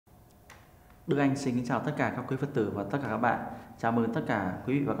Đức Anh xin kính chào tất cả các quý Phật tử và tất cả các bạn. Chào mừng tất cả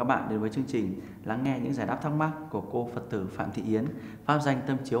quý vị và các bạn đến với chương trình lắng nghe những giải đáp thắc mắc của cô Phật tử Phạm Thị Yến, pháp danh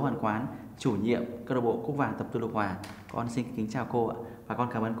Tâm Chiếu Hoàn Quán, chủ nhiệm câu lạc bộ Cúc Vàng Tập Tu Lục Hoà. Con xin kính chào cô ạ, và con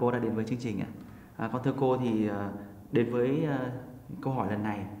cảm ơn cô đã đến với chương trình ạ. Con thưa cô thì đến với câu hỏi lần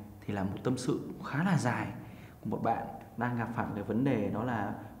này thì là một tâm sự khá là dài của một bạn đang gặp phải cái vấn đề, đó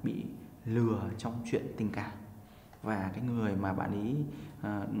là bị lừa trong chuyện tình cảm. Và cái người mà bạn ấy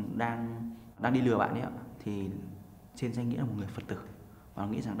đang đi lừa bạn ấy ạ, thì trên danh nghĩa là một người Phật tử. Và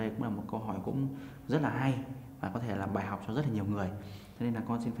nghĩ rằng đây cũng là một câu hỏi cũng rất là hay và có thể làm bài học cho rất là nhiều người. Cho nên là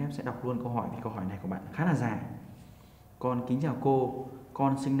con xin phép sẽ đọc luôn câu hỏi, vì câu hỏi này của bạn khá là dài. Con kính chào cô,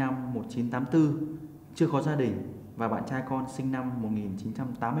 con sinh năm 1984, chưa có gia đình, và bạn trai con sinh năm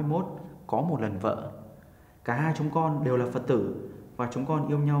 1981, có một lần vợ. Cả hai chúng con đều là Phật tử và chúng con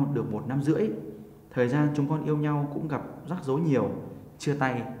yêu nhau được 1 năm rưỡi. Thời gian chúng con yêu nhau cũng gặp rắc rối nhiều, chia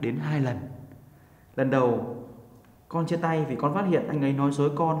tay đến 2 lần. Lần đầu con chia tay vì con phát hiện anh ấy nói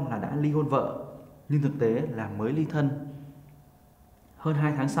dối con là đã ly hôn vợ, nhưng thực tế là mới ly thân. Hơn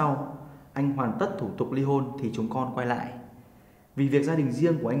 2 tháng sau, anh hoàn tất thủ tục ly hôn thì chúng con quay lại. Vì việc gia đình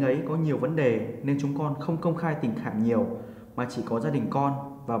riêng của anh ấy có nhiều vấn đề nên chúng con không công khai tình cảm nhiều, mà chỉ có gia đình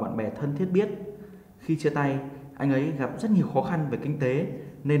con và bạn bè thân thiết biết. Khi chia tay, anh ấy gặp rất nhiều khó khăn về kinh tế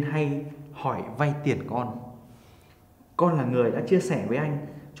nên hay hỏi vay tiền con. Con là người đã chia sẻ với anh,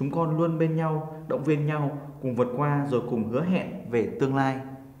 chúng con luôn bên nhau, động viên nhau, cùng vượt qua rồi cùng hứa hẹn về tương lai.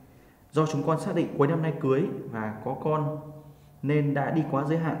 Do chúng con xác định cuối năm nay cưới và có con nên đã đi quá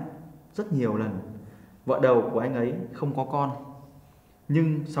giới hạn rất nhiều lần. Vợ đầu của anh ấy không có con.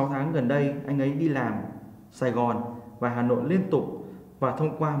 Nhưng 6 tháng gần đây anh ấy đi làm Sài Gòn và Hà Nội liên tục, và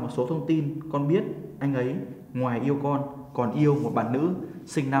thông qua một số thông tin con biết anh ấy ngoài yêu con còn yêu một bạn nữ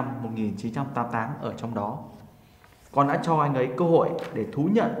sinh năm 1988 ở trong đó. Con đã cho anh ấy cơ hội để thú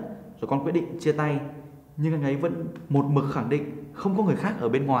nhận rồi con quyết định chia tay, nhưng anh ấy vẫn một mực khẳng định không có người khác ở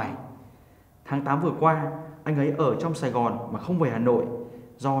bên ngoài. Tháng 8 vừa qua, anh ấy ở trong Sài Gòn mà không về Hà Nội.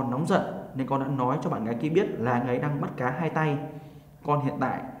 Do nóng giận nên con đã nói cho bạn gái kia biết là anh ấy đang bắt cá hai tay. Con hiện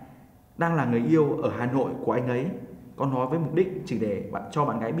tại đang là người yêu ở Hà Nội của anh ấy. Con nói với mục đích chỉ để cho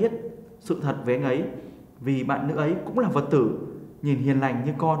bạn gái biết sự thật về anh ấy, vì bạn nữ ấy cũng là Phật tử, nhìn hiền lành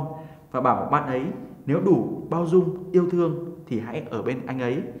như con, và bảo bạn ấy nếu đủ bao dung, yêu thương thì hãy ở bên anh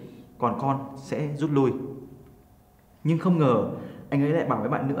ấy, còn con sẽ rút lui. Nhưng không ngờ anh ấy lại bảo với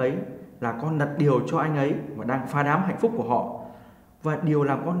bạn nữ ấy là con đặt điều cho anh ấy và đang phá đám hạnh phúc của họ. Và điều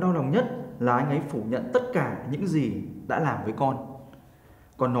làm con đau lòng nhất là anh ấy phủ nhận tất cả những gì đã làm với con.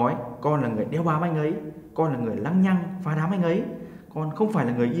 Con nói con là người đeo bám anh ấy, con là người lăng nhăng phá đám anh ấy, con không phải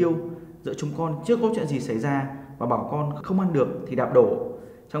là người yêu, giữa chúng con chưa có chuyện gì xảy ra, và bảo con không ăn được thì đạp đổ.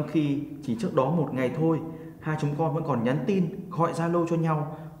 Trong khi chỉ trước đó 1 ngày thôi, hai chúng con vẫn còn nhắn tin, gọi Zalo cho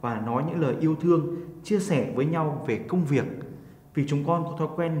nhau và nói những lời yêu thương, chia sẻ với nhau về công việc. Vì chúng con có thói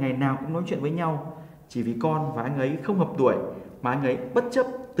quen ngày nào cũng nói chuyện với nhau. Chỉ vì con và anh ấy không hợp tuổi mà anh ấy bất chấp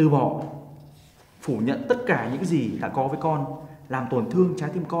từ bỏ, phủ nhận tất cả những gì đã có với con, làm tổn thương trái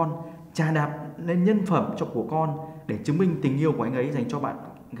tim con, chà đạp lên nhân phẩm của con để chứng minh tình yêu của anh ấy dành cho bạn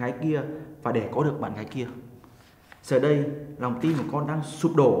gái kia và để có được bạn gái kia. Giờ đây, lòng tin của con đang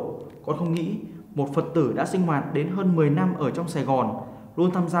sụp đổ. Con không nghĩ một Phật tử đã sinh hoạt đến hơn 10 năm ở trong Sài Gòn,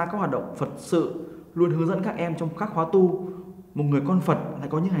 luôn tham gia các hoạt động Phật sự, luôn hướng dẫn các em trong các khóa tu, một người con Phật lại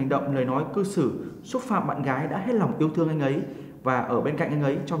có những hành động, lời nói, cư xử xúc phạm bạn gái đã hết lòng yêu thương anh ấy và ở bên cạnh anh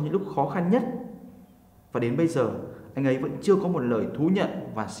ấy trong những lúc khó khăn nhất. Và đến bây giờ, anh ấy vẫn chưa có một lời thú nhận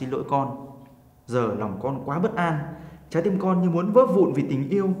và xin lỗi con. Giờ lòng con quá bất an, trái tim con như muốn vỡ vụn vì tình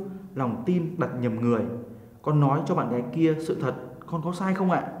yêu, lòng tin đặt nhầm người. Con nói cho bạn gái kia sự thật, con có sai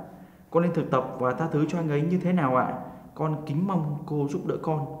không ạ? Con nên thực tập và tha thứ cho anh ấy như thế nào ạ? Con kính mong cô giúp đỡ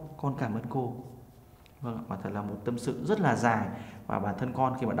con cảm ơn cô. Vâng, quả thật là một tâm sự rất là dài, và bản thân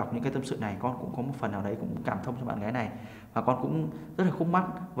con khi mà đọc những cái tâm sự này, con cũng có một phần nào đấy cũng cảm thông cho bạn gái này, và con cũng rất là khúc mắc.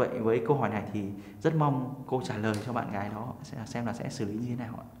 Vậy với câu hỏi này thì rất mong cô trả lời cho bạn gái đó xem là sẽ xử lý như thế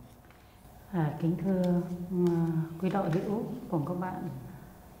nào ạ. Kính thưa quý đạo hữu cùng các bạn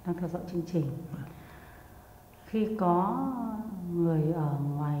đang theo dõi chương trình. Khi có người ở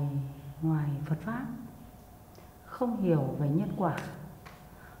ngoài Phật pháp không hiểu về nhân quả,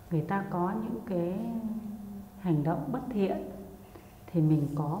 người ta có những cái hành động bất thiện, thì mình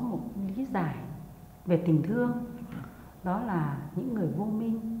có một lý giải về tình thương, đó là những người vô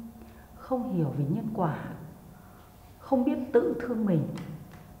minh, không hiểu về nhân quả, không biết tự thương mình,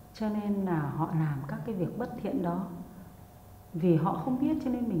 cho nên là họ làm các cái việc bất thiện đó. Vì họ không biết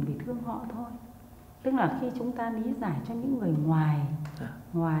cho nên mình phải thương họ thôi. Tức là khi chúng ta lý giải cho những người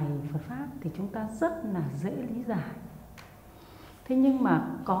ngoài Phật pháp thì chúng ta rất là dễ lý giải. Thế nhưng mà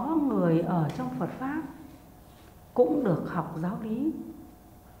có người ở trong Phật Pháp cũng được học giáo lý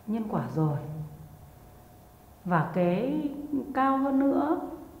nhân quả rồi. Và cái cao hơn nữa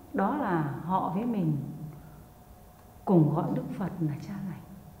đó là họ với mình cùng gọi Đức Phật là cha lành.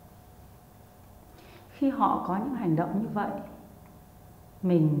 Khi họ có những hành động như vậy,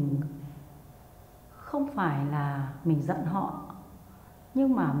 mình không phải là mình giận họ,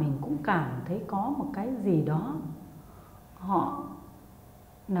 nhưng mà mình cũng cảm thấy có một cái gì đó. Họ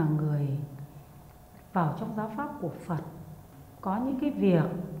là người vào trong giáo pháp của Phật, có những cái việc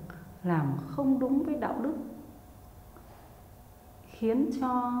làm không đúng với đạo đức, khiến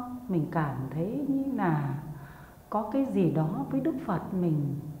cho mình cảm thấy như là có cái gì đó với Đức Phật.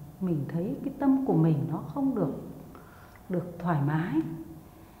 Mình thấy cái tâm của mình nó không được thoải mái.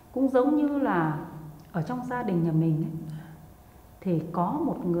 Cũng giống như là ở trong gia đình nhà mình ấy, thì có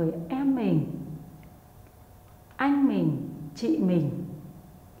một người em mình, anh mình, chị mình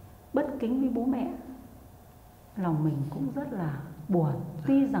bất kính với bố mẹ, lòng mình cũng rất là buồn.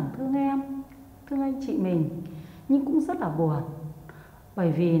 Tuy rằng thương em, thương anh chị mình, nhưng cũng rất là buồn.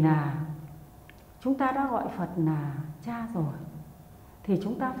 Bởi vì là chúng ta đã gọi Phật là cha rồi, thì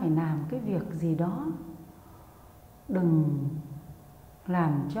chúng ta phải làm cái việc gì đó, đừng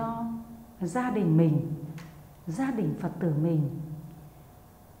làm cho gia đình mình, gia đình Phật tử mình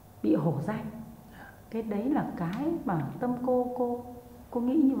bị hổ danh. Cái đấy là cái mà tâm cô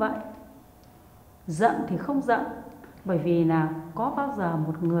nghĩ như vậy. Giận thì không giận, bởi vì là có bao giờ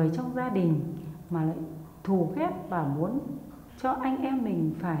một người trong gia đình mà lại thù ghét và muốn cho anh em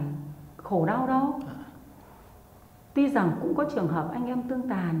mình phải khổ đau đâu. Tuy rằng cũng có trường hợp anh em tương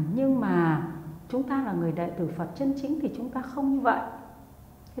tàn, nhưng mà chúng ta là người đệ tử Phật chân chính thì chúng ta không như vậy.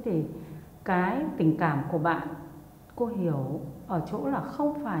 Thế thì cái tình cảm của bạn, cô hiểu ở chỗ là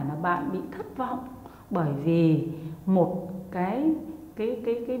không phải là bạn bị thất vọng bởi vì một cái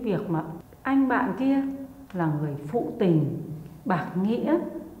việc mà anh bạn kia là người phụ tình, bạc nghĩa,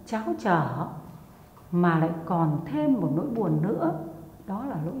 cháo trở, mà lại còn thêm một nỗi buồn nữa, đó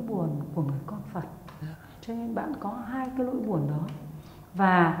là nỗi buồn của người con Phật. Cho nên bạn có hai cái nỗi buồn đó.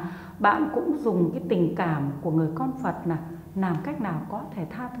 Và bạn cũng dùng cái tình cảm của người con Phật là làm cách nào có thể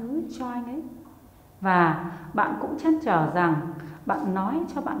tha thứ cho anh ấy. Và bạn cũng trăn trở rằng bạn nói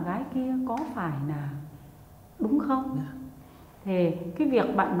cho bạn gái kia có phải là đúng không? Thì cái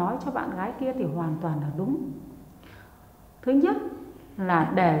việc bạn nói cho bạn gái kia thì hoàn toàn là đúng. Thứ nhất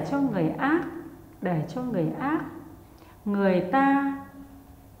là để cho người ác, người ta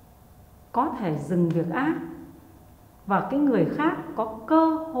có thể dừng việc ác, và cái người khác có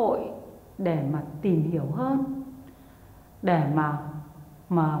cơ hội để mà tìm hiểu hơn, để mà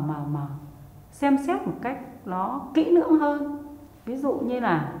xem xét một cách nó kỹ lưỡng hơn. Ví dụ như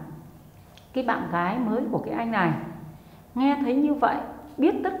là cái bạn gái mới của cái anh này nghe thấy như vậy,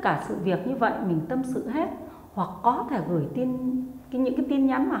 biết tất cả sự việc như vậy, mình tâm sự hết, hoặc có thể gửi những cái tin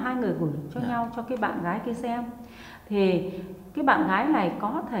nhắn mà hai người gửi cho nhau cho cái bạn gái kia xem, thì cái bạn gái này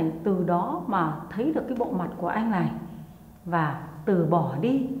có thể từ đó mà thấy được cái bộ mặt của anh này và từ bỏ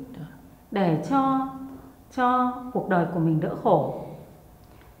đi để cho cuộc đời của mình đỡ khổ.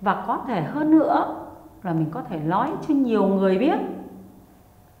 Và có thể hơn nữa là mình có thể nói cho nhiều người biết,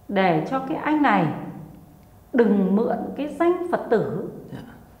 để cho cái anh này đừng mượn cái danh Phật tử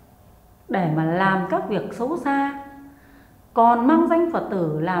để mà làm các việc xấu xa. Còn mang danh Phật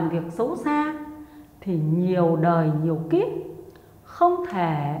tử làm việc xấu xa thì nhiều đời nhiều kiếp không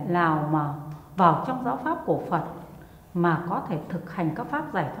thể nào mà vào trong giáo pháp của Phật mà có thể thực hành các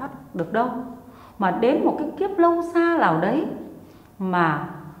pháp giải thoát được đâu. Mà đến một cái kiếp lâu xa nào đấy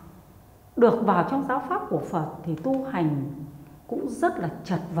mà được vào trong giáo pháp của Phật thì tu hành cũng rất là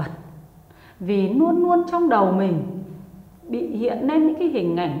chật vật. Vì luôn luôn trong đầu mình bị hiện lên những cái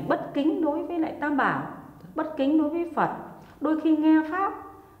hình ảnh bất kính đối với lại Tam Bảo, bất kính đối với Phật. Đôi khi nghe pháp,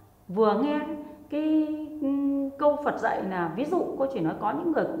 vừa nghe cái câu Phật dạy là, ví dụ cô chỉ nói, có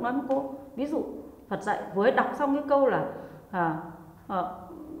những người cũng nói với cô, ví dụ Phật dạy vừa đọc xong cái câu là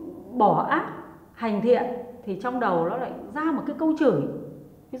bỏ ác hành thiện, thì trong đầu nó lại ra một cái câu chửi.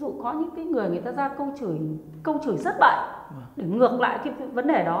 Ví dụ có những cái người ta ra câu chửi rất bậy để ngược lại cái vấn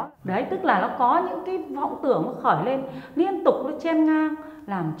đề đó. Đấy, tức là nó có những cái vọng tưởng nó khởi lên liên tục, nó chen ngang,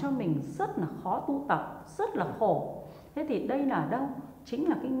 làm cho mình rất là khó tu tập, rất là khổ. Thế thì đây là đâu? Chính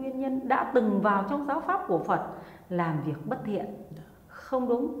là cái nguyên nhân đã từng vào trong giáo pháp của Phật làm việc bất thiện, không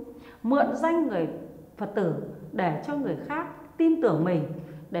đúng. Mượn danh người Phật tử để cho người khác tin tưởng mình,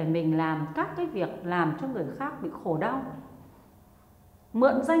 để mình làm các cái việc làm cho người khác bị khổ đau.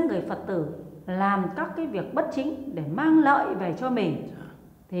 Mượn danh người Phật tử làm các cái việc bất chính để mang lợi về cho mình.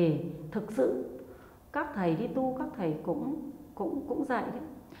 Thì thực sự các thầy đi tu, các thầy cũng cũng dạy đấy.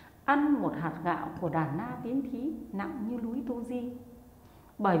 Ăn một hạt gạo của đàn na tiến thí, nặng như núi tu di.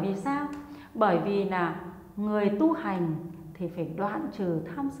 Bởi vì sao? Bởi vì là người tu hành thì phải đoạn trừ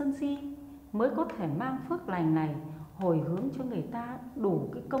tham sân si mới có thể mang phước lành này hồi hướng cho người ta đủ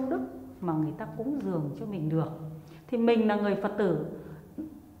cái công đức mà người ta cúng dường cho mình được. Thì mình là người Phật tử,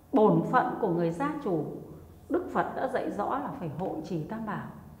 bổn phận của người gia chủ, Đức Phật đã dạy rõ là phải hộ trì tam bảo.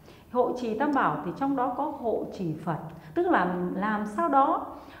 Hộ trì tam bảo thì trong đó có hộ trì Phật, tức là làm sao đó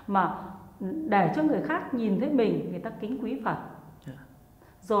mà để cho người khác nhìn thấy mình, người ta kính quý Phật.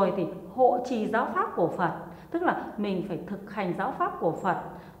 Rồi thì hộ trì giáo pháp của Phật, tức là mình phải thực hành giáo pháp của Phật,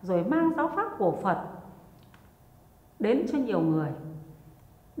 rồi mang giáo pháp của Phật đến cho nhiều người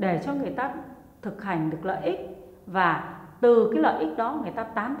để cho người ta thực hành được lợi ích, và từ cái lợi ích đó người ta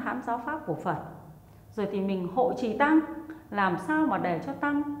tán thán giáo pháp của Phật. Rồi thì mình hộ trì tăng, làm sao mà để cho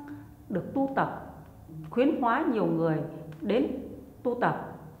tăng được tu tập, khuyến hóa nhiều người đến tu tập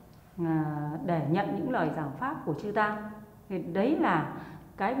để nhận những lời giảng pháp của chư tăng. Thì đấy là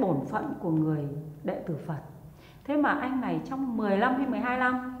cái bổn phận của người đệ tử Phật. Thế mà anh này trong 10 năm hay 12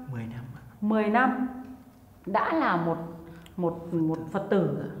 năm? 10 năm đã là một Phật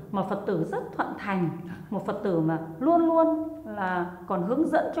tử, mà Phật tử rất thuận thành, một Phật tử mà luôn luôn là còn hướng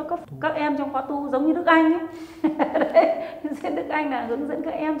dẫn cho các em trong khóa tu, giống như Đức Anh ấy. Đấy, Đức Anh là hướng dẫn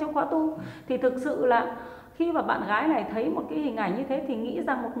các em trong khóa tu. Thì thực sự là khi mà bạn gái này thấy một cái hình ảnh như thế thì nghĩ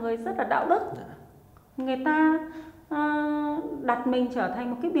rằng một người rất là đạo đức, người ta đặt mình trở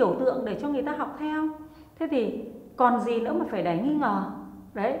thành một cái biểu tượng để cho người ta học theo. Thế thì còn gì nữa mà phải để nghi ngờ.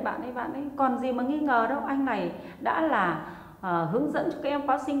 Đấy, bạn ấy còn gì mà nghi ngờ đâu. Anh này đã là hướng dẫn cho các em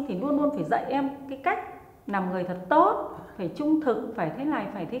khóa sinh thì luôn luôn phải dạy em cái cách làm người thật tốt, phải trung thực, phải thế này,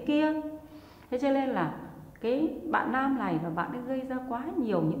 phải thế kia. Thế cho nên là cái bạn nam này là bạn ấy gây ra quá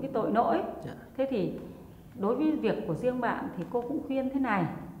nhiều những cái tội lỗi. Thế thì đối với việc của riêng bạn thì cô cũng khuyên thế này.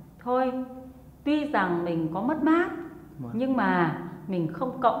 Thôi, tuy rằng mình có mất mát, nhưng mà mình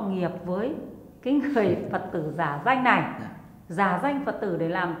không cộng nghiệp với cái người Phật tử giả danh này, giả danh Phật tử để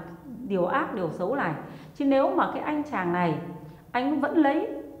làm điều ác, điều xấu này. Chứ nếu mà cái anh chàng này, anh vẫn lấy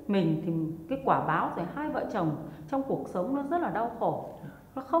mình thì cái quả báo rồi hai vợ chồng trong cuộc sống nó rất là đau khổ,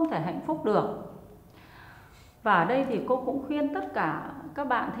 nó không thể hạnh phúc được. Và ở đây thì cô cũng khuyên tất cả các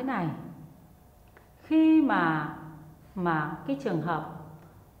bạn thế này. Khi mà cái trường hợp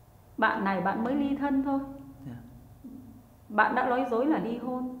bạn này bạn mới ly thân thôi, bạn đã nói dối là ly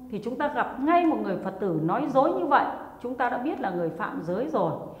hôn, thì chúng ta gặp ngay một người Phật tử nói dối như vậy, chúng ta đã biết là người phạm giới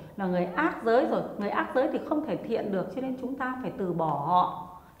rồi, là người ác giới rồi. Người ác giới thì không thể thiện được, cho nên chúng ta phải từ bỏ họ,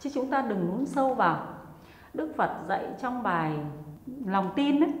 chứ chúng ta đừng lún sâu vào. Đức Phật dạy trong bài lòng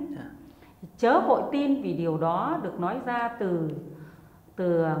tin ấy, chớ vội tin vì điều đó được nói ra từ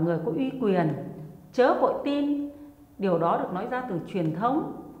người có uy quyền, chớ vội tin điều đó được nói ra từ truyền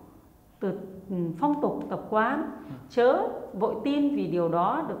thống, từ phong tục tập quán, chớ vội tin vì điều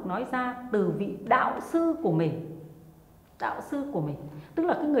đó được nói ra từ vị đạo sư của mình. Đạo sư của mình tức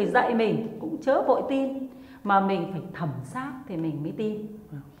là cái người dạy mình cũng chớ vội tin, mà mình phải thẩm sát thì mình mới tin.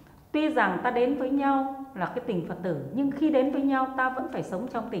 Tuy rằng ta đến với nhau là cái tình Phật tử, nhưng khi đến với nhau ta vẫn phải sống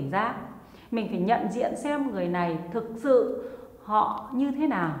trong tỉnh giác. Mình phải nhận diện xem người này thực sự họ như thế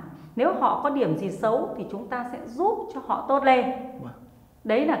nào. Nếu họ có điểm gì xấu thì chúng ta sẽ giúp cho họ tốt lên.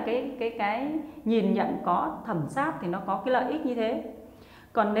 Đấy là cái nhìn nhận có thẩm sát thì nó có cái lợi ích như thế.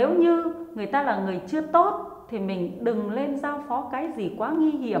 Còn nếu như người ta là người chưa tốt thì mình đừng lên giao phó cái gì quá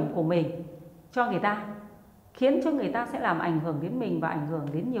nguy hiểm của mình cho người ta, khiến cho người ta sẽ làm ảnh hưởng đến mình và ảnh hưởng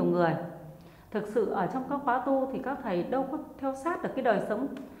đến nhiều người. Thực sự ở trong các khóa tu thì các thầy đâu có theo sát được cái đời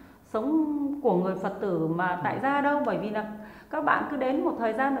sống của người Phật tử mà tại gia đâu, bởi vì là các bạn cứ đến một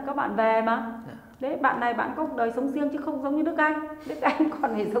thời gian là các bạn về mà. Đấy, bạn này bạn có một đời sống riêng chứ không giống như Đức Anh. Đức Anh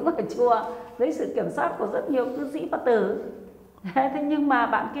còn phải sống ở chùa dưới sự kiểm soát của rất nhiều cư sĩ Phật tử. Thế nhưng mà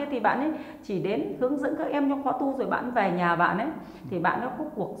bạn kia thì bạn ấy chỉ đến hướng dẫn các em trong khóa tu rồi bạn về nhà bạn ấy thì bạn ấy có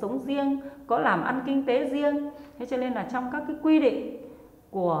cuộc sống riêng, có làm ăn kinh tế riêng. Thế cho nên là trong các cái quy định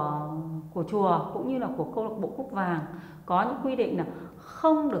của chùa cũng như là của câu lạc bộ Cúc Vàng có những quy định là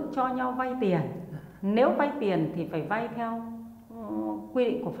không được cho nhau vay tiền. Nếu vay tiền thì phải vay theo quy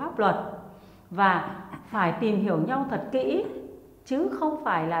định của pháp luật, và phải tìm hiểu nhau thật kỹ, chứ không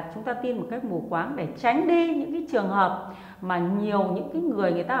phải là chúng ta tin một cách mù quáng để tránh đi những cái trường hợp mà nhiều những cái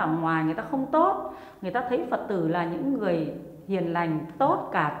người ta ở ngoài người ta không tốt, người ta thấy Phật tử là những người hiền lành tốt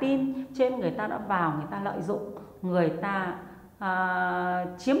cả tin, trên người ta đã vào, người ta lợi dụng, người ta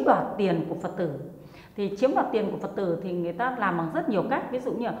chiếm đoạt tiền của Phật tử. Thì chiếm đoạt tiền của Phật tử thì người ta làm bằng rất nhiều cách. Ví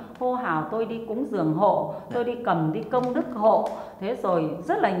dụ như là hô hào tôi đi cúng dường hộ, tôi đi cầm đi công đức hộ. Thế rồi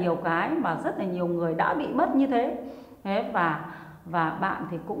rất là nhiều cái mà rất là nhiều người đã bị mất như thế. Thế và bạn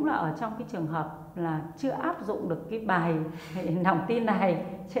thì cũng là ở trong cái trường hợp là chưa áp dụng được cái bài lòng tin này,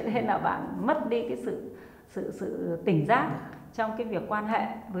 cho nên là bạn mất đi cái sự tỉnh giác trong cái việc quan hệ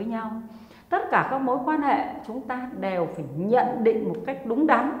với nhau. Tất cả các mối quan hệ chúng ta đều phải nhận định một cách đúng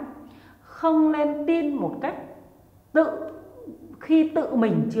đắn, không nên tin một cách khi tự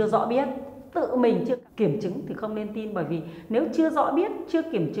mình chưa rõ biết, tự mình chưa kiểm chứng thì không nên tin. Bởi vì nếu chưa rõ biết, chưa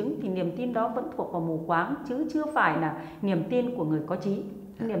kiểm chứng thì niềm tin đó vẫn thuộc vào mù quáng, chứ chưa phải là niềm tin của người có trí.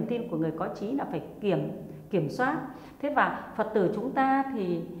 Niềm tin của người có trí là phải kiểm soát. Thế và Phật tử chúng ta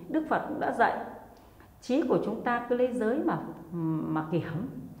thì Đức Phật cũng đã dạy, trí của chúng ta cứ lấy giới mà kiểm.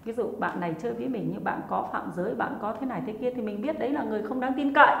 Ví dụ bạn này chơi với mình, như bạn có phạm giới, bạn có thế này thế kia, thì mình biết đấy là người không đáng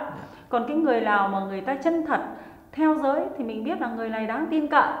tin cậy. Còn cái người nào mà người ta chân thật theo giới thì mình biết là người này đáng tin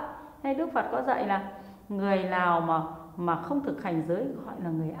cậy. Hay Đức Phật có dạy là người nào mà không thực hành giới gọi là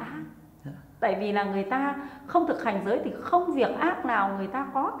người ác. Tại vì là người ta không thực hành giới thì không việc ác nào người ta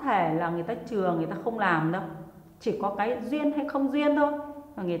có thể là người ta chừa, người ta không làm đâu. Chỉ có cái duyên hay không duyên thôi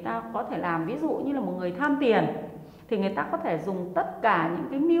mà người ta có thể làm. Ví dụ như là một người tham tiền thì người ta có thể dùng tất cả những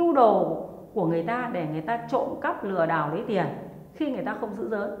cái mưu đồ của người ta để người ta trộm cắp, lừa đảo lấy tiền. Khi người ta không giữ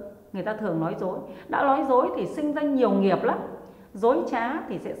giới, người ta thường nói dối. Đã nói dối thì sinh ra nhiều nghiệp lắm. Dối trá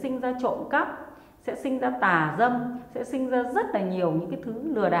thì sẽ sinh ra trộm cắp, sẽ sinh ra tà dâm, sẽ sinh ra rất là nhiều những cái thứ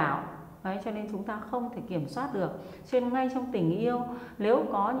lừa đảo. Đấy, cho nên chúng ta không thể kiểm soát được. Cho nên ngay trong tình yêu, nếu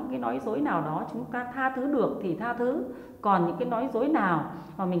có những cái nói dối nào đó chúng ta tha thứ được thì tha thứ. Còn những cái nói dối nào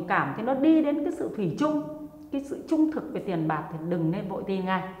mà mình cảm thấy nó đi đến cái sự thủy chung, cái sự trung thực về tiền bạc thì đừng nên vội tin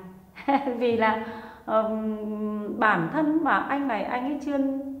ngay. Vì là bản thân mà anh này, anh ấy chưa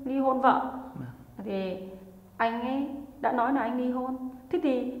ly hôn vợ thì anh ấy đã nói là anh ly hôn. Thế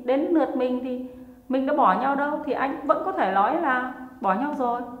thì đến lượt mình thì mình đã bỏ nhau đâu, thì anh vẫn có thể nói là bỏ nhau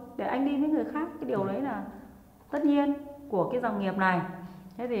rồi để anh đi với người khác. Cái điều đấy là tất nhiên của cái dòng nghiệp này.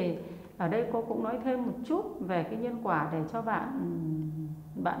 Thế thì ở đây cô cũng nói thêm một chút về cái nhân quả để cho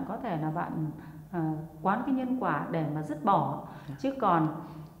bạn có thể là bạn quán cái nhân quả để mà dứt bỏ. Chứ còn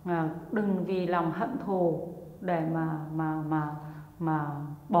đừng vì lòng hận thù để mà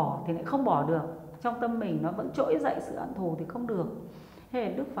bỏ thì lại không bỏ được. Trong tâm mình nó vẫn trỗi dậy sự hận thù thì không được.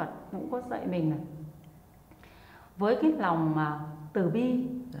 Thế Đức Phật cũng có dạy mình này, với cái lòng mà từ bi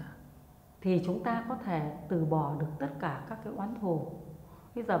thì chúng ta có thể từ bỏ được tất cả các cái oán thù.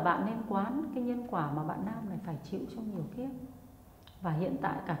 Bây giờ bạn nên quán cái nhân quả mà bạn nam này phải chịu trong nhiều kiếp, và hiện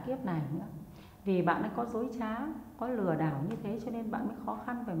tại cả kiếp này nữa. Vì bạn ấy có dối trá, có lừa đảo như thế cho nên bạn mới khó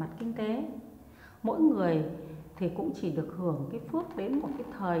khăn về mặt kinh tế. Mỗi người thì cũng chỉ được hưởng cái phước đến một cái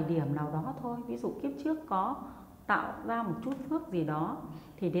thời điểm nào đó thôi. Ví dụ kiếp trước có tạo ra một chút phước gì đó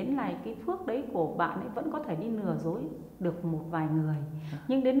thì đến này cái phước đấy của bạn ấy vẫn có thể đi lừa dối được một vài người.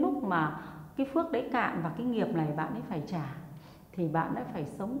 Nhưng đến lúc mà cái phước đấy cạn và cái nghiệp này bạn ấy phải trả thì bạn ấy phải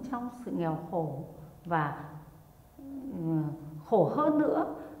sống trong sự nghèo khổ, và khổ hơn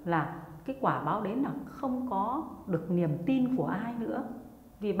nữa là cái quả báo đến là không có được niềm tin của ai nữa.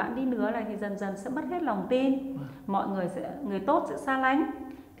 Vì bạn đi lừa này thì dần dần sẽ mất hết lòng tin, mọi người tốt sẽ xa lánh,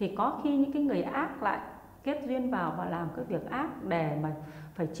 thì có khi những cái người ác lại kết duyên vào và làm cái việc ác để mà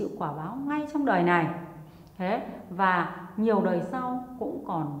phải chịu quả báo ngay trong đời này. Thế và nhiều đời sau cũng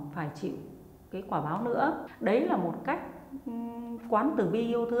còn phải chịu cái quả báo nữa. Đấy là một cách quán từ bi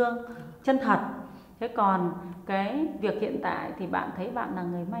yêu thương chân thật. Thế còn cái việc hiện tại thì bạn thấy bạn là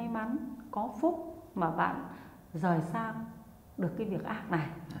người may mắn, có phúc mà bạn rời sang được cái việc ác này.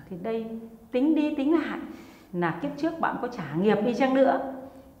 Thì đây tính đi tính lại là kiếp trước bạn có trả nghiệp đi chăng nữa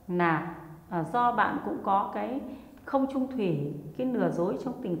là do bạn cũng có cái không chung thủy, cái lừa dối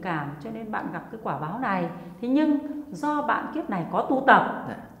trong tình cảm, cho nên bạn gặp cái quả báo này. Thế nhưng do bạn kiếp này có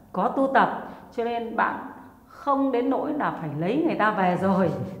tu tập cho nên bạn không đến nỗi là phải lấy người ta về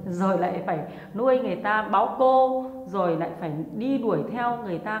rồi lại phải nuôi người ta báo cô, rồi lại phải đi đuổi theo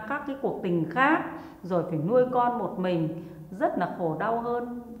người ta các cái cuộc tình khác, rồi phải nuôi con một mình rất là khổ đau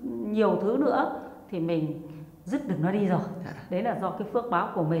hơn nhiều thứ nữa, thì mình dứt được nó đi rồi. Đấy là do cái phước báo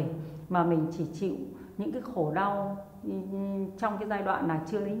của mình mà mình chỉ chịu những cái khổ đau trong cái giai đoạn là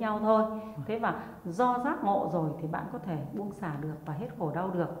chưa lấy nhau thôi. Thế và do giác ngộ rồi thì bạn có thể buông xả được và hết khổ đau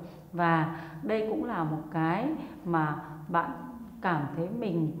được. Và đây cũng là một cái mà bạn cảm thấy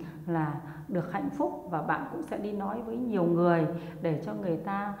mình là được hạnh phúc, và bạn cũng sẽ đi nói với nhiều người để cho người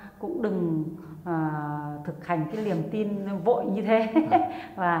ta cũng đừng thực hành cái niềm tin vội như thế.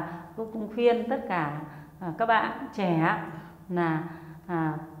 Và tôi cũng khuyên tất cả các bạn trẻ là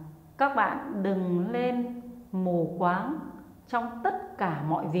các bạn đừng lên mù quáng trong tất cả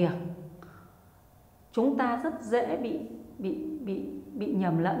mọi việc. Chúng ta rất dễ bị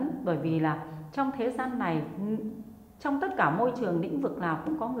nhầm lẫn, bởi vì là trong thế gian này Trong tất cả môi trường lĩnh vực nào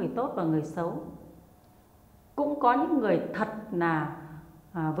cũng có người tốt và người xấu, cũng có những người thật là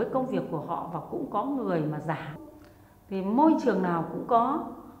với công việc của họ, và cũng có người mà giả. Thì môi trường nào cũng có,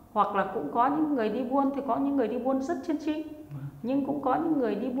 hoặc là cũng có những người đi buôn thì có những người đi buôn rất chân chính, nhưng cũng có những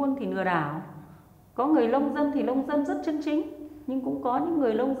người đi buôn thì lừa đảo. Có người nông dân thì nông dân rất chân chính, nhưng cũng có những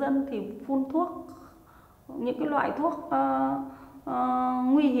người nông dân thì phun thuốc, những cái loại thuốc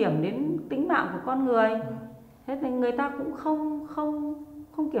nguy hiểm đến tính mạng của con người. Thế thì người ta cũng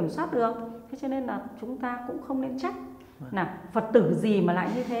không kiểm soát được. Thế cho nên là chúng ta cũng không nên trách là Phật tử gì mà lại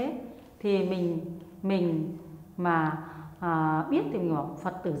như thế. Thì mình mà biết thì mình bảo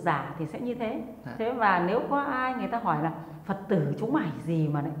Phật tử giả thì sẽ như thế. Thế và nếu có ai người ta hỏi là Phật tử chúng mày gì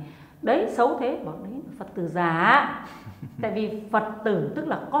mà đấy xấu thế, bảo đấy Phật tử giả. Tại vì Phật tử tức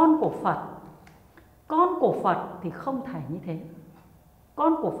là con của Phật. Con của Phật thì không thể như thế.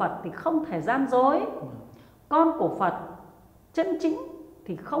 Con của Phật thì không thể gian dối. Con của Phật chân chính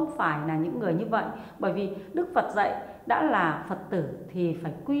thì không phải là những người như vậy. Bởi vì Đức Phật dạy đã là Phật tử thì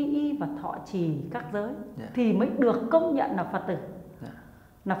phải quy y và thọ trì các giới, thì mới được công nhận là Phật tử.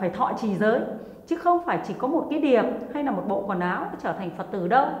 Là phải thọ trì giới, chứ không phải chỉ có một cái điệp hay là một bộ quần áo trở thành Phật tử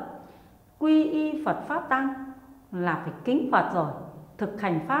đâu. Quy y Phật Pháp Tăng là phải kính Phật rồi, thực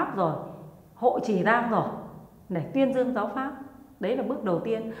hành Pháp rồi, hộ trì Tăng rồi, để tuyên dương giáo Pháp. Đấy là bước đầu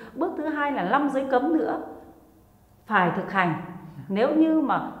tiên. Bước thứ hai là 5 giới cấm nữa phải thực hành. Nếu như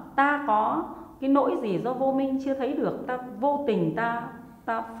mà ta có cái lỗi gì do vô minh chưa thấy được, ta vô tình ta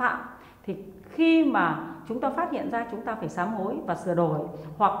phạm, thì khi mà chúng ta phát hiện ra, chúng ta phải sám hối và sửa đổi.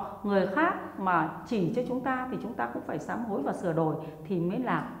 Hoặc người khác mà chỉ cho chúng ta thì chúng ta cũng phải sám hối và sửa đổi, thì mới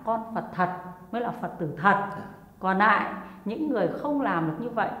là con Phật thật, mới là Phật tử thật. Còn lại những người không làm được như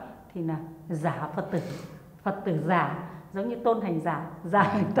vậy thì là giả Phật tử, Phật tử giả, giống như tôn hành giả, giả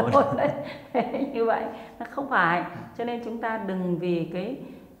hành tôn đấy. Như vậy nó không phải. Cho nên chúng ta đừng vì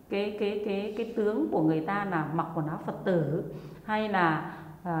cái tướng của người ta là mặc quần áo Phật tử, hay là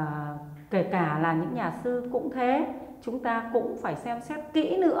kể cả là những nhà sư cũng thế, chúng ta cũng phải xem xét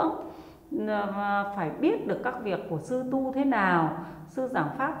kỹ nữa, phải biết được các việc của sư tu thế nào, sư giảng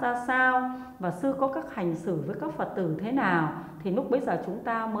pháp ra sao, và sư có các hành xử với các Phật tử thế nào, thì lúc bây giờ chúng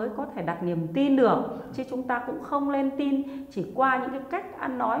ta mới có thể đặt niềm tin được. Chứ chúng ta cũng không lên tin chỉ qua những cái cách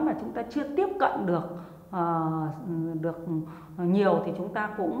ăn nói mà chúng ta chưa tiếp cận được nhiều, thì chúng ta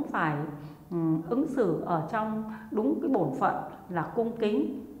cũng phải ứng xử ở trong đúng cái bổn phận là cung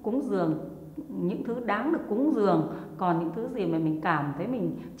kính, cúng dường những thứ đáng được cúng dường. Còn những thứ gì mà mình cảm thấy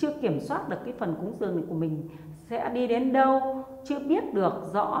mình chưa kiểm soát được cái phần cúng dường này của mình sẽ đi đến đâu, chưa biết được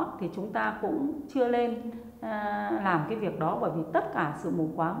rõ, thì chúng ta cũng chưa lên làm cái việc đó. Bởi vì tất cả sự mù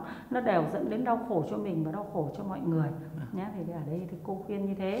quáng nó đều dẫn đến đau khổ cho mình và đau khổ cho mọi người nhé. Thì ở đây thì cô khuyên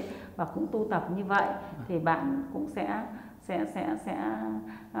như thế, và cũng tu tập như vậy thì bạn cũng sẽ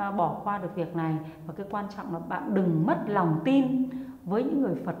bỏ qua được việc này. Và cái quan trọng là bạn đừng mất lòng tin với những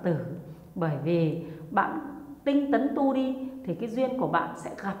người Phật tử. Bởi vì bạn tinh tấn tu đi thì cái duyên của bạn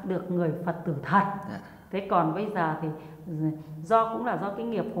sẽ gặp được người Phật tử thật. Thế còn bây giờ thì cũng là do cái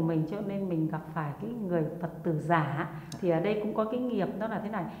nghiệp của mình, cho nên mình gặp phải cái người Phật tử giả. Thì ở đây cũng có cái nghiệp, đó là thế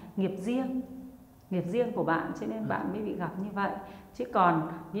này, nghiệp riêng của bạn, cho nên bạn mới bị gặp như vậy. Chứ còn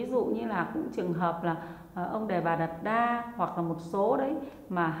ví dụ như là cũng trường hợp là ông Đề Bà Đạt Đa hoặc là một số đấy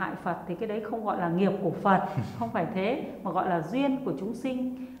mà hại Phật, thì cái đấy không gọi là nghiệp của Phật, không phải thế, mà gọi là duyên của chúng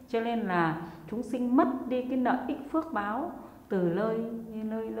sinh. Cho nên là chúng sinh mất đi cái nợ ích phước báo từ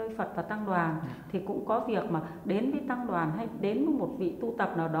nơi Phật và Tăng đoàn. Thì cũng có việc mà đến với Tăng đoàn hay đến với một vị tu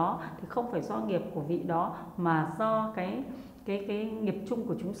tập nào đó, thì không phải do nghiệp của vị đó, mà do cái nghiệp chung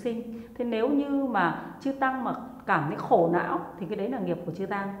của chúng sinh. Thế nếu như mà chư Tăng mà cảm thấy khổ não thì cái đấy là nghiệp của chư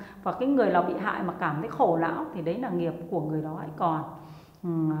Tăng. Và cái người nào bị hại mà cảm thấy khổ não thì đấy là nghiệp của người đó hãy còn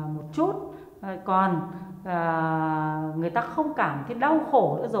một chút. Còn người ta không cảm thấy đau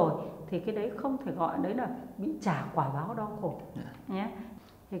khổ nữa rồi thì cái đấy không thể gọi đấy là bị trả quả báo đau khổ nhé.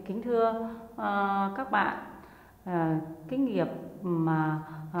 Thì kính thưa các bạn, cái nghiệp mà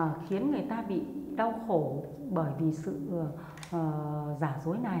khiến người ta bị đau khổ bởi vì sự giả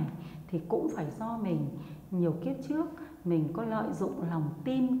dối này thì cũng phải do mình nhiều kiếp trước mình có lợi dụng lòng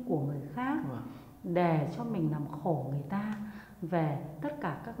tin của người khác để cho mình làm khổ người ta về tất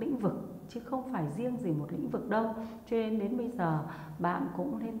cả các lĩnh vực, chứ không phải riêng gì một lĩnh vực đâu. Cho nên đến bây giờ bạn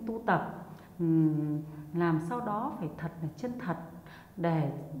cũng nên tu tập, làm sau đó phải thật là chân thật,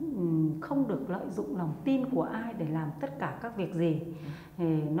 để không được lợi dụng lòng tin của ai để làm tất cả các việc gì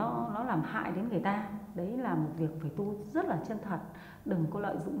nó làm hại đến người ta. Đấy là một việc phải tu rất là chân thật, đừng có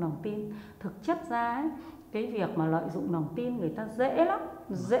lợi dụng lòng tin. Thực chất ra ấy, cái việc mà lợi dụng lòng tin người ta dễ lắm,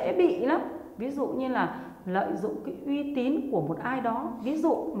 dễ bị lắm. Ví dụ như là lợi dụng cái uy tín của một ai đó. Ví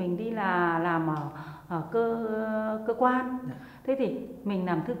dụ mình đi làm ở cơ quan, thế thì mình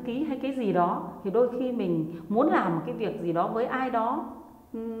làm thư ký hay cái gì đó, thì đôi khi mình muốn làm một cái việc gì đó với ai đó,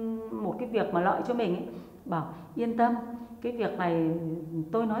 một cái việc mà lợi cho mình ấy, bảo yên tâm, cái việc này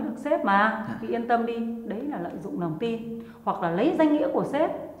tôi nói được sếp mà, thì yên tâm đi. Đấy là lợi dụng lòng tin. Hoặc là lấy danh nghĩa của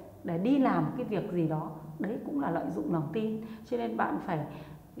sếp để đi làm cái việc gì đó, đấy cũng là lợi dụng lòng tin. Cho nên bạn phải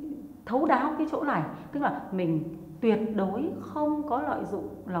thấu đáo cái chỗ này, tức là mình tuyệt đối không có lợi dụng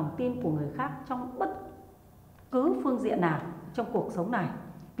lòng tin của người khác trong bất cứ phương diện nào trong cuộc sống này.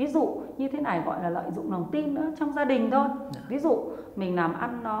 Ví dụ như thế này gọi là lợi dụng lòng tin nữa, trong gia đình thôi. Ví dụ mình làm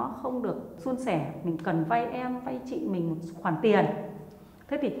ăn nó không được suôn sẻ, mình cần vay em, vay chị mình một khoản tiền.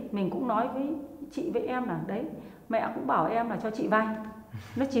 Thế thì mình cũng nói với chị với em là đấy, mẹ cũng bảo em là cho chị vay.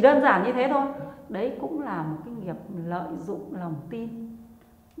 Nó chỉ đơn giản như thế thôi. Đấy cũng là một cái nghiệp lợi dụng lòng tin,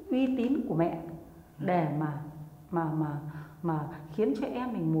 uy tín của mẹ để mà khiến cho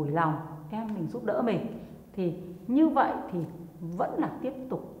em mình mùi lòng, em mình giúp đỡ mình. Thì như vậy thì vẫn là tiếp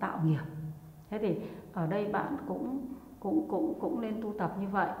tục tạo nghiệp. Thế thì ở đây bạn cũng nên tu tập như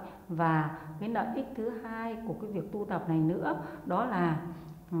vậy. Và cái lợi ích thứ hai của cái việc tu tập này nữa, đó là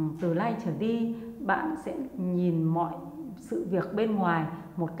từ nay trở đi bạn sẽ nhìn mọi sự việc bên ngoài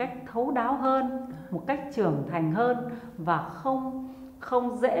một cách thấu đáo hơn, một cách trưởng thành hơn, và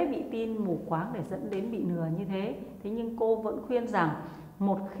không dễ bị tin mù quáng để dẫn đến bị lừa như thế. Thế nhưng cô vẫn khuyên rằng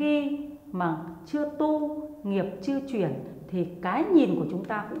một khi mà chưa tu, nghiệp chưa chuyển, thì cái nhìn của chúng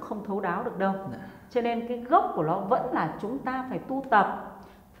ta cũng không thấu đáo được đâu. Cho nên cái gốc của nó vẫn là chúng ta phải tu tập,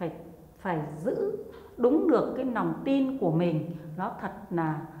 phải giữ đúng được cái lòng tin của mình, nó thật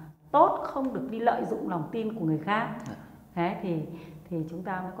là tốt, không được đi lợi dụng lòng tin của người khác. Thế thì chúng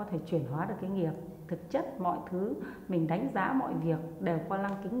ta mới có thể chuyển hóa được cái nghiệp. Thực chất mọi thứ mình đánh giá mọi việc đều qua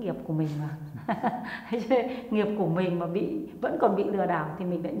lăng kính nghiệp của mình mà. Nghiệp của mình mà vẫn còn bị lừa đảo thì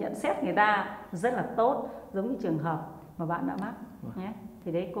mình lại nhận xét người ta rất là tốt, giống như trường hợp mà bạn đã mắc nhé.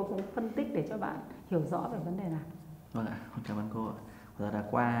 Thì đấy cô cũng phân tích để cho bạn hiểu rõ về vấn đề này. Vâng ạ, cảm ơn cô ạ. Giờ là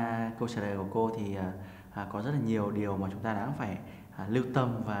qua câu trả lời của cô thì có rất là nhiều điều mà chúng ta đã phải lưu tâm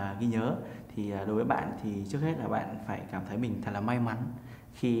và ghi nhớ. Thì đối với bạn thì trước hết là bạn phải cảm thấy mình thật là may mắn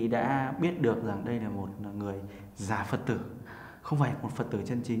khi đã biết được rằng đây là một người giả Phật tử, không phải một Phật tử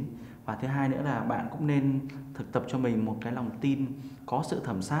chân chính. Và thứ hai nữa là bạn cũng nên thực tập cho mình một cái lòng tin có sự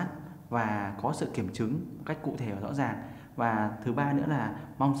thẩm sát và có sự kiểm chứng một cách cụ thể và rõ ràng. Và thứ ba nữa là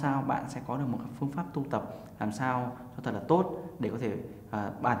mong sao bạn sẽ có được một phương pháp tu tập làm sao cho thật là tốt để có thể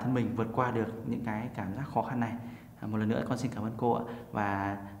bản thân mình vượt qua được những cái cảm giác khó khăn này. Một lần nữa con xin cảm ơn cô ạ,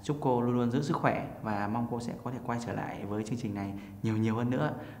 và chúc cô luôn luôn giữ sức khỏe, và mong cô sẽ có thể quay trở lại với chương trình này nhiều hơn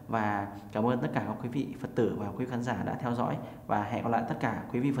nữa. Và cảm ơn tất cả các quý vị Phật tử và quý khán giả đã theo dõi, và hẹn gặp lại tất cả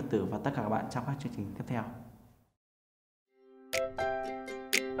quý vị Phật tử và tất cả các bạn trong các chương trình tiếp theo.